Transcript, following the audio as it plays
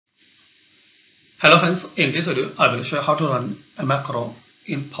Hello friends, in this video I will show you how to run a macro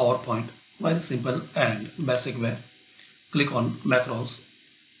in PowerPoint. Very simple and basic way. Click on macros.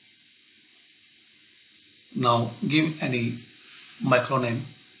 Now give any macro name.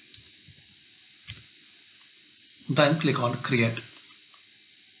 Then click on create.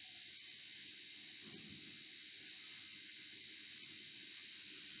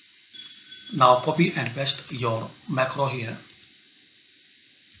 Now copy and paste your macro here.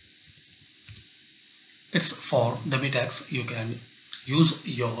 It's for dummy text. You can use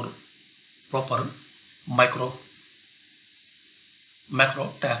your proper macro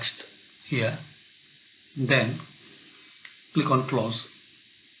text here. Then click on close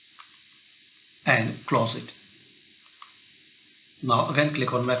and close it. Now again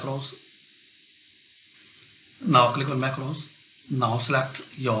click on macros. Now click on macros. Now select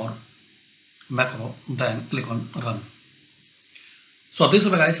your macro, then click on run. So this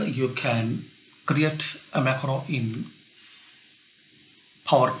way guys, you can create a macro in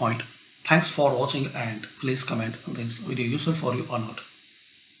PowerPoint. Thanks for watching and please comment this video useful for you or not.